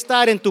tienes que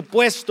estar en tu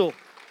puesto.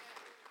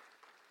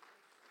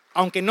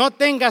 Aunque no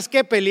tengas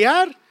que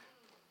pelear,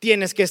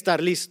 tienes que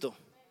estar listo.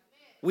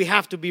 We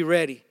have to be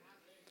ready.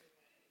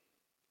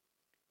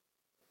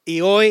 Y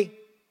hoy,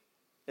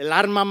 el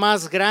arma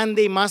más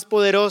grande y más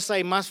poderosa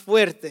y más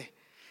fuerte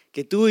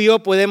que tú y yo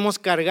podemos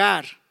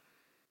cargar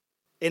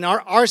en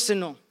our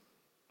arsenal,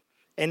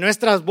 en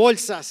nuestras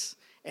bolsas,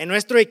 en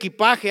nuestro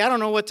equipaje. I don't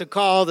know what to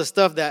call all the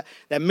stuff that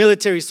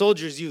military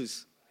soldiers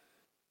use.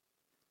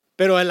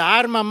 Pero el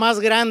arma más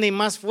grande y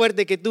más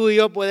fuerte que tú y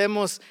yo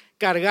podemos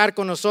cargar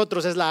con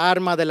nosotros es la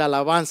arma de la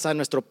alabanza a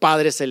nuestro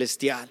Padre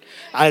Celestial,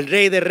 al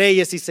Rey de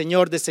Reyes y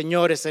Señor de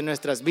Señores en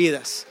nuestras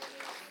vidas.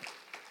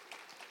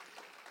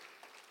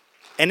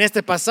 En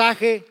este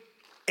pasaje,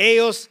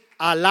 ellos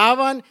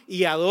alaban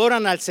y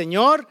adoran al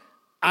Señor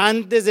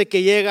antes de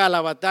que llegue a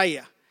la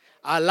batalla.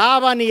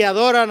 Alaban y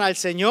adoran al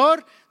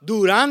Señor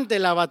durante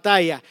la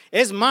batalla.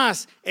 Es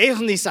más,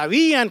 ellos ni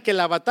sabían que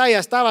la batalla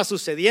estaba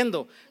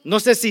sucediendo. No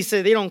sé si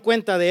se dieron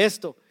cuenta de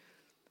esto.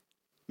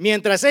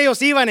 Mientras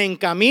ellos iban en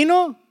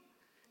camino,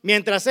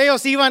 mientras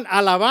ellos iban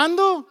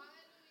alabando,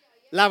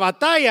 la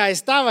batalla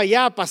estaba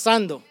ya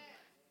pasando.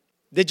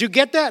 Did you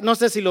get that? No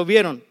sé si lo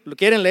vieron. ¿Lo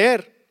quieren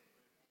leer?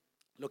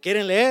 ¿Lo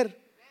quieren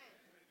leer?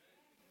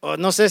 O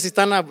no sé si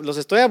los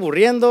estoy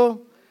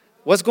aburriendo.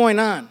 What's going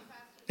on?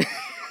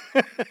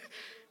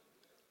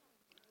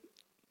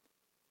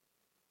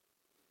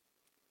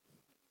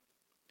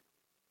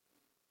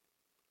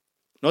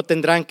 No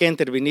tendrán que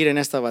intervenir en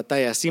esta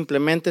batalla.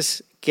 Simplemente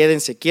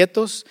quédense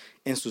quietos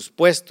en sus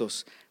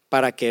puestos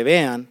para que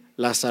vean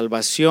la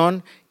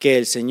salvación que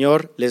el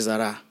Señor les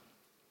dará.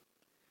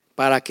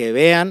 Para que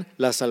vean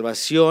la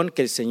salvación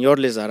que el Señor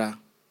les dará.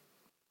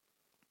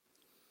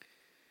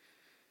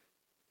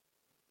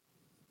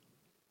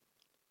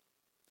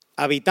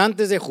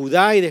 Habitantes de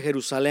Judá y de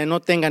Jerusalén, no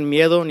tengan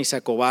miedo ni se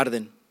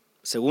acobarden.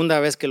 Segunda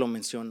vez que lo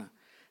menciona.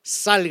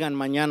 Salgan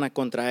mañana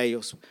contra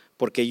ellos,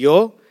 porque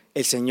yo,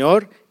 el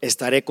Señor,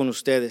 estaré con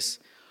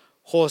ustedes.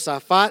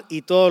 Josafat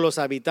y todos los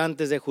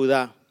habitantes de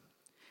Judá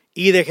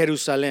y de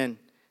Jerusalén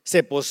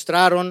se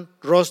postraron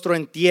rostro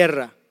en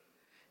tierra.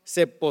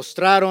 Se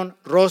postraron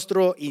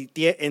rostro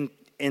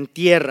en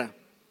tierra.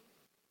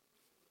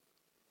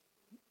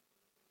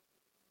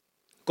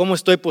 ¿Cómo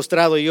estoy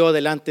postrado yo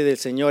delante del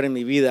Señor en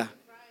mi vida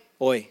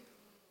hoy?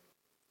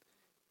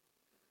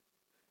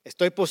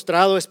 ¿Estoy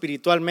postrado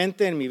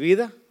espiritualmente en mi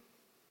vida?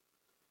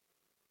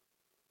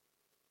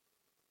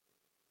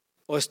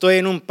 ¿O estoy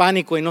en un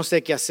pánico y no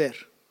sé qué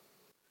hacer?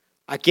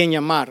 ¿A quién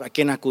llamar? ¿A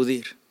quién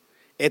acudir?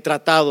 He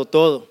tratado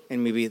todo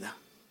en mi vida.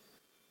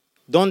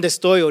 ¿Dónde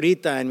estoy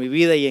ahorita en mi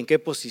vida y en qué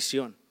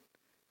posición?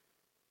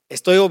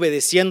 ¿Estoy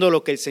obedeciendo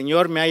lo que el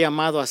Señor me ha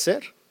llamado a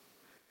hacer?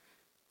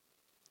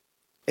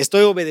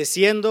 ¿Estoy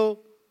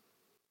obedeciendo,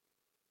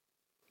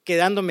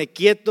 quedándome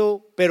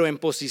quieto, pero en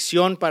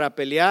posición para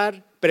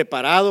pelear,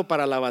 preparado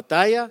para la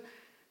batalla,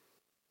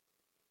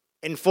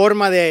 en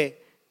forma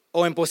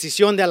o en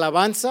posición de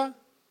alabanza,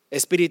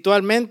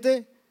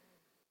 espiritualmente?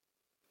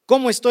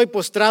 ¿Cómo estoy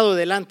postrado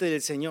delante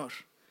del Señor?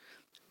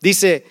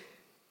 Dice,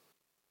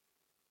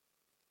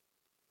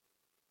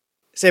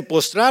 se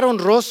postraron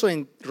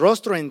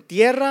rostro en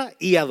tierra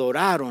y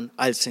adoraron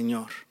al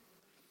Señor.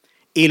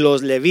 Y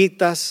los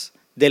levitas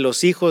de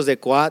los hijos de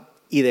Coat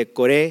y de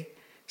Coré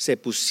se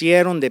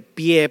pusieron de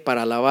pie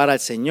para alabar al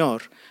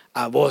Señor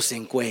a voz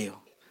en cuello.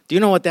 Do you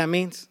know what that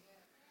means?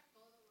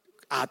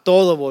 A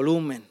todo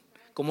volumen.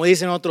 Como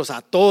dicen otros,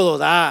 a todo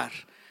dar,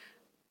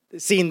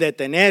 sin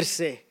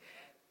detenerse.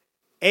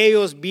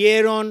 Ellos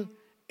vieron,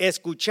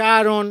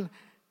 escucharon,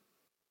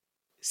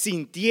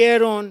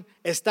 sintieron,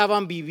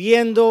 estaban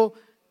viviendo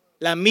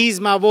la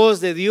misma voz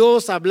de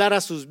Dios hablar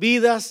a sus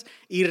vidas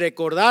y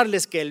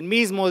recordarles que el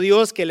mismo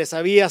Dios que les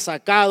había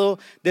sacado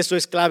de su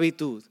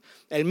esclavitud,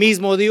 el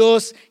mismo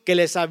Dios que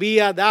les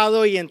había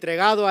dado y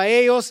entregado a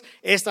ellos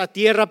esta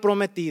tierra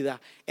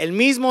prometida, el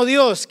mismo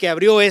Dios que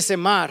abrió ese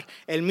mar,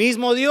 el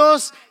mismo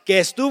Dios que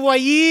estuvo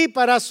allí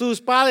para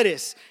sus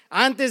padres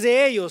antes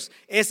de ellos,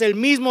 es el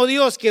mismo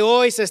Dios que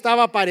hoy se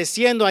estaba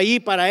apareciendo ahí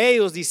para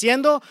ellos,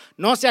 diciendo: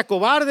 no se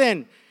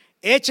acobarden,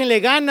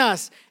 échenle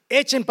ganas,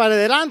 echen para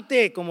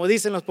adelante, como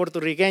dicen los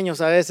puertorriqueños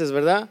a veces,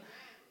 ¿verdad?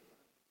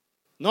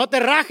 No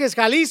te rajes,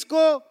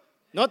 Jalisco.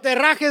 No te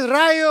rajes,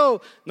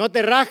 Rayo, no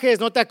te rajes,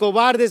 no te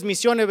acobardes,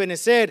 Misión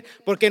Ebenecer,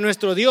 porque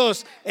nuestro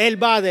Dios,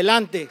 Él va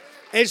adelante.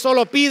 Él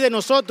solo pide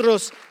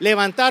nosotros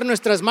levantar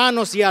nuestras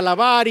manos y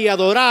alabar y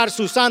adorar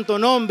su santo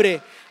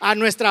nombre a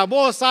nuestra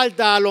voz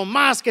alta, a lo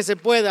más que se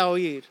pueda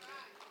oír.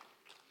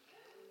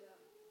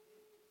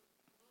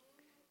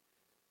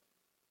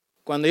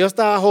 Cuando yo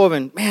estaba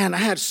joven, man,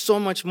 I had so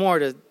much more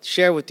to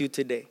share with you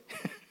today.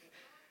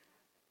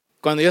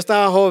 Cuando yo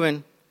estaba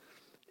joven,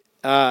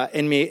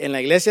 en la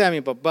iglesia de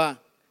mi papá,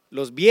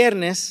 los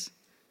viernes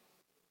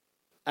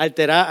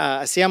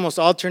hacíamos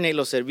alternate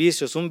los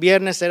servicios. Un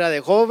viernes era de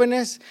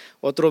jóvenes,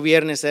 otro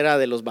viernes era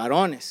de los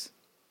varones.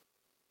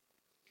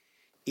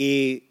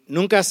 Y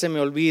nunca se me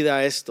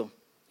olvida esto.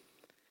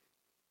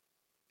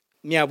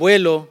 Mi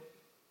abuelo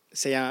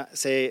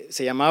se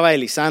llamaba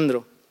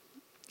Elisandro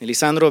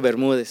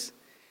Bermúdez.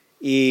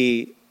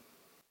 Y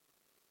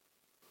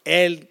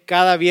él,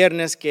 cada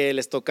viernes que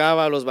les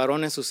tocaba a los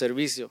varones su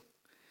servicio,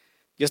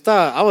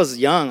 I was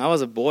young, I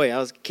was a boy, I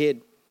was a kid.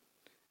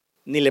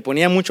 Ni le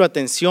ponía mucho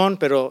atención,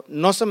 pero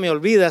no se me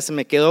olvida, se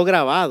me quedó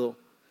grabado,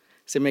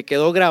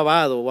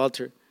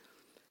 Walter.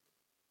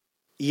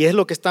 Y es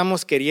lo que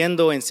estamos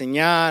queriendo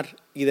enseñar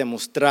y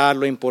demostrar,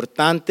 lo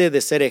importante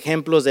de ser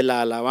ejemplos de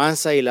la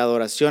alabanza y la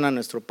adoración a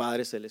nuestro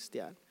Padre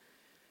Celestial.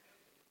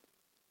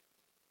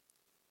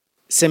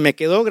 Se me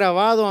quedó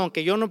grabado,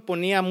 aunque yo no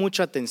ponía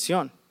mucha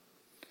atención.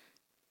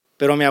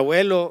 Pero mi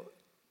abuelo,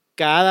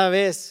 cada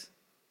vez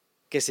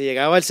que se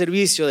llegaba al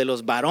servicio de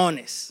los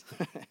varones,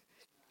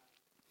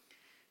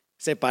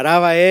 se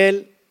paraba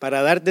él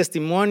para dar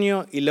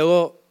testimonio y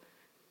luego,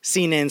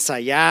 sin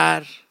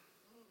ensayar,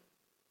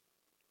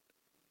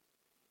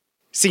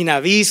 sin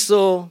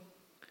aviso,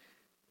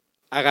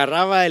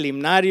 agarraba el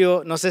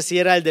himnario, no sé si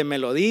era el de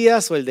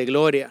melodías o el de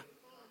gloria.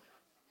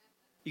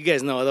 You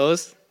guys know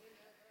those.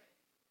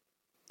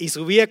 Y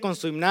subía con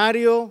su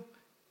himnario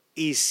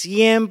y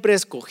siempre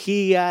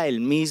escogía el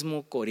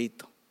mismo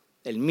corito,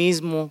 el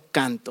mismo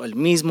canto, el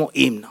mismo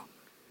himno.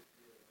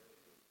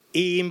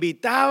 Y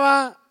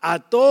invitaba a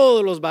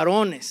todos los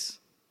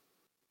varones.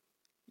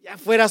 Ya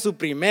fuera su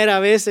primera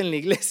vez en la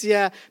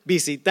iglesia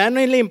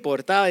visitando, y le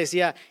importaba,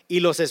 decía,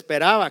 y los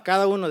esperaba a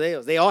cada uno de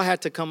ellos. They all had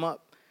to come up.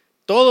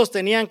 Todos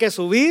tenían que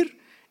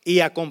subir y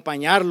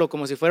acompañarlo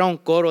como si fuera un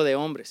coro de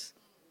hombres.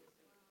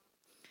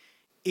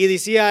 Y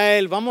decía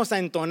él: vamos a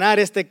entonar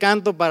este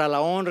canto para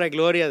la honra y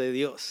gloria de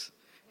Dios.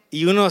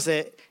 Y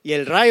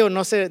el Rayo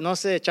no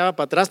se echaba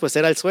para atrás, pues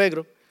era el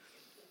suegro.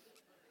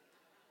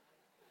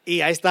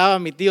 Y ahí estaba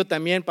mi tío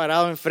también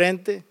parado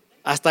enfrente,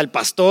 hasta el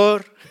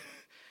pastor.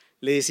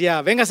 Le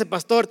decía: véngase,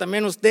 pastor,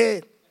 también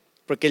usted,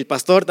 porque el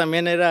pastor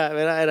también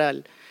era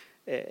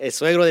el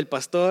suegro del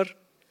pastor.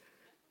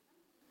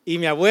 Y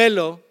mi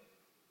abuelo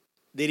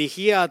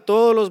dirigía a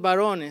todos los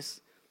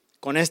varones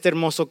con este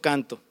hermoso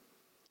canto.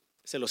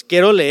 Se los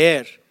quiero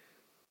leer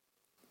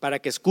para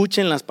que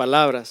escuchen las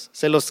palabras.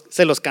 Se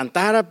los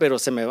cantara, pero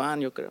se me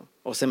van, yo creo,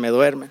 o se me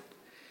duermen.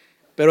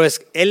 Pero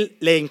él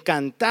le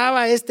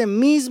encantaba este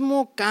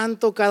mismo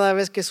canto cada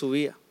vez que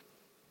subía.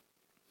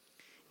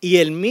 Y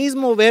el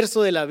mismo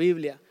verso de la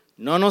Biblia: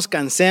 no nos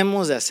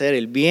cansemos de hacer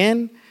el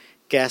bien,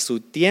 que a su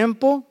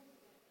tiempo,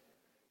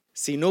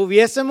 si no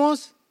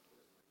hubiésemos,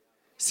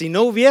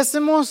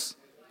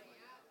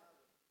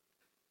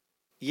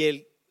 y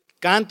el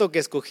canto que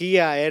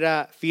escogía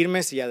era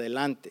firmes y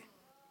adelante.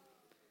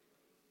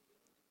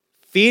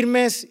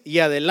 Firmes y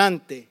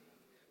adelante,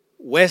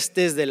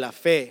 huestes de la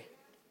fe,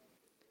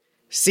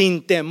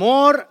 sin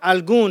temor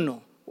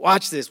alguno.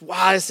 Watch this.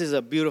 Wow, this is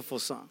a beautiful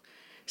song.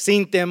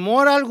 Sin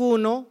temor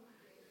alguno,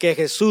 que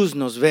Jesús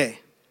nos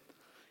ve.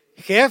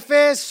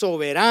 Jefe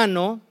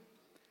soberano,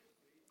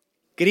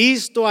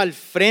 Cristo al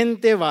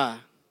frente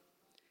va.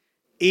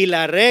 Y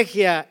la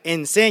regia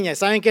enseña.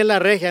 ¿Saben qué es la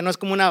regia? No es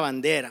como una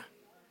bandera.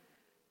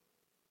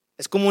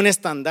 Es como un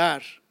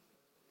estandar.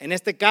 En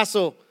este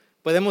caso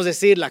podemos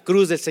decir la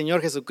cruz del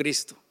Señor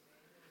Jesucristo.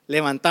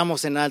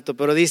 Levantamos en alto,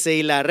 pero dice: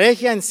 y la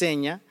regia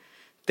enseña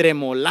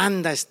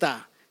tremolanda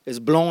está. It's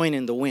blowing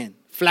in the wind,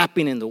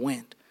 flapping in the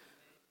wind.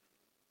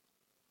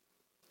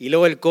 Y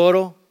luego el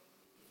coro,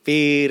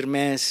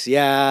 firme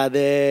hacia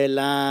adelante,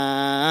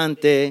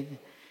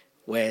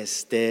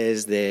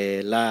 huestes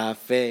de la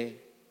fe,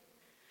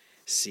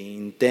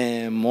 sin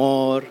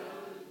temor,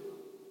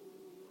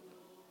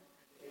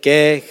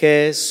 que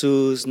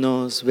Jesús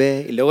nos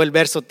ve. Y luego el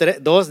verso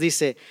 2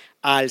 dice,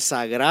 al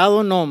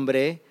sagrado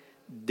nombre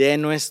de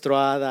nuestro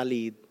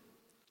Adalid.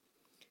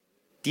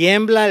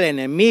 Tiembla el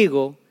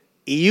enemigo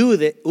y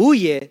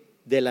huye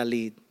de la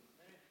lid.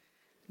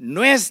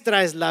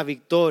 Nuestra es la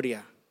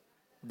victoria,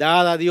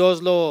 dada a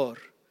Dios loor.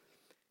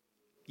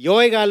 Y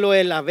óigalo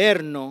el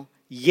averno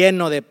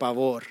lleno de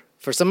pavor.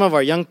 For some of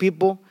our young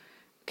people,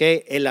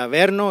 okay, el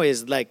averno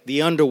is like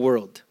the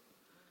underworld.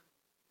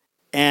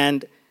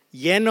 And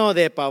lleno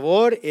de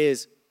pavor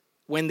is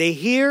when they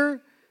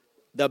hear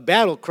the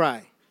battle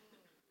cry.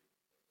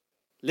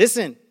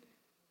 Listen,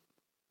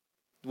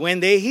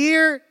 when they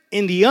hear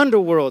in the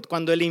underworld,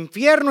 cuando el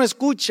infierno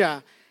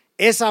escucha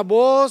esa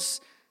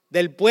voz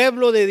del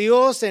pueblo de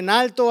Dios en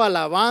alto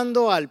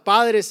alabando al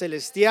Padre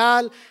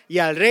Celestial y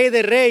al Rey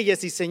de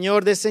Reyes y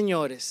Señor de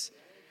Señores,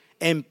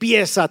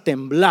 empieza a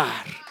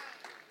temblar.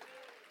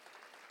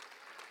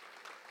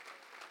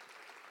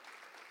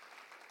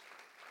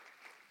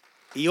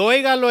 Y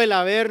óigalo el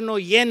averno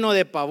lleno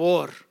de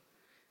pavor.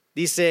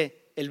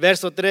 Dice el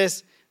verso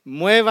 3,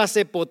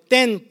 muévase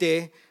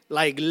potente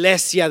la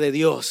iglesia de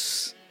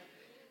Dios.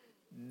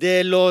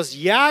 De los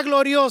ya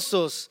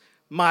gloriosos,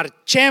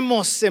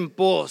 marchemos en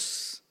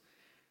pos.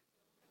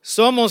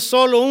 Somos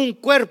solo un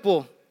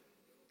cuerpo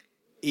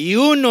y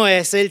uno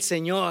es el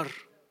Señor.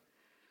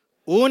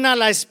 Una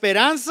la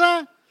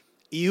esperanza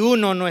y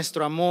uno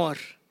nuestro amor.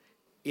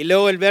 Y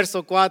luego el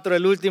verso 4,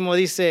 el último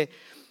dice,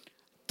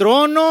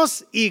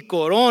 tronos y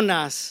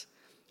coronas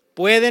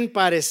pueden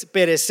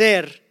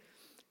perecer,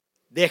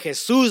 de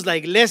Jesús la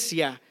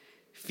iglesia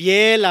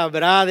fiel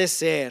habrá de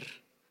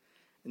ser.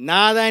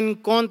 Nada en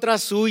contra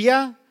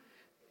suya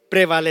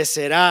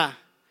prevalecerá,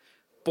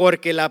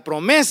 porque la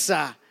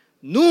promesa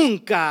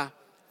nunca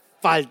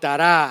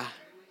faltará.